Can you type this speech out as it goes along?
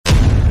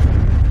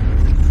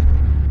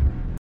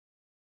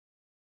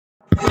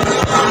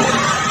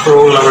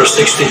rule number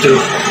 62,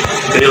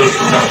 build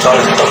mental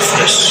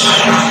toughness.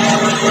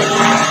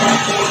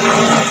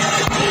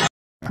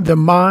 The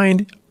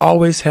mind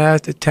always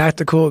has the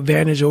tactical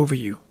advantage over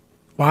you.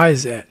 Why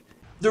is that?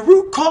 The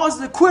root cause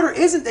of the quitter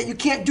isn't that you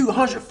can't do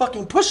 100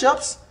 fucking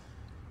push-ups.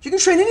 You can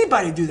train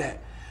anybody to do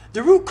that.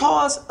 The root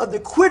cause of the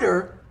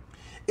quitter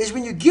is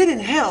when you get in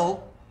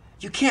hell,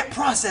 you can't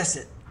process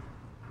it.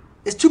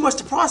 It's too much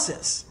to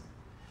process.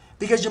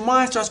 Because your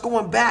mind starts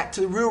going back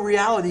to the real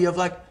reality of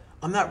like,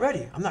 I'm not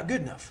ready, I'm not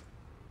good enough.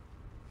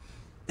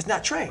 It's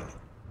not trained.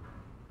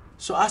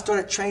 So I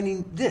started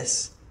training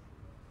this,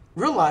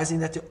 realizing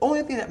that the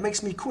only thing that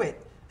makes me quit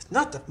is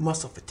not the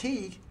muscle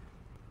fatigue,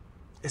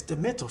 it's the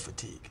mental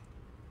fatigue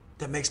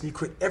that makes me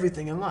quit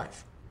everything in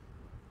life.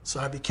 So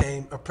I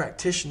became a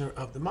practitioner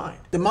of the mind.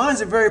 The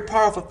mind's a very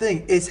powerful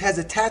thing. It has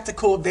a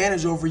tactical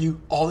advantage over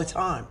you all the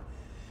time.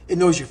 It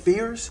knows your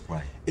fears,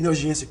 right. It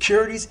knows your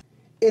insecurities.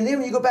 And then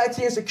when you go back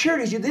to your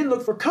insecurities, you then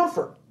look for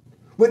comfort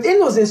within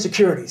those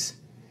insecurities.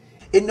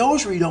 It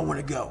knows where you don't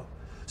want to go.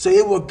 So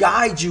it will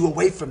guide you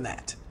away from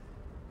that.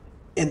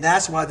 And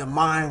that's why the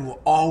mind will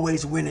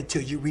always win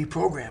until you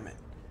reprogram it.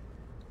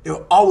 It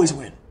will always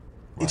win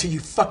until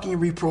you fucking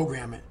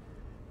reprogram it.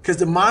 Because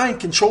the mind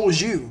controls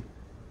you.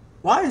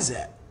 Why is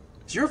that?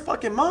 It's your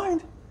fucking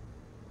mind.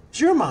 It's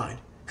your mind.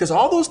 Because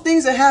all those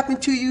things that happen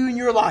to you in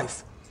your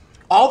life,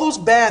 all those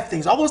bad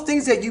things, all those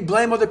things that you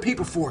blame other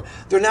people for,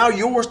 they're now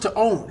yours to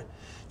own.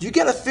 You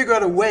got to figure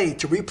out a way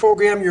to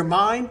reprogram your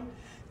mind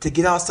to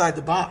get outside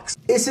the box.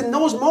 It's in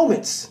those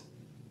moments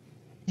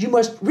you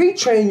must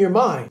retrain your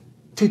mind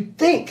to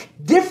think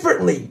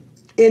differently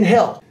in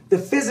hell. The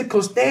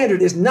physical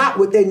standard is not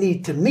what they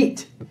need to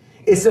meet.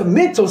 It's a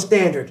mental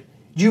standard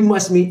you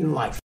must meet in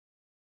life.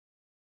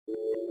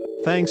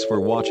 Thanks for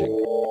watching.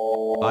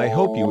 I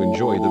hope you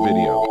enjoy the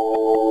video.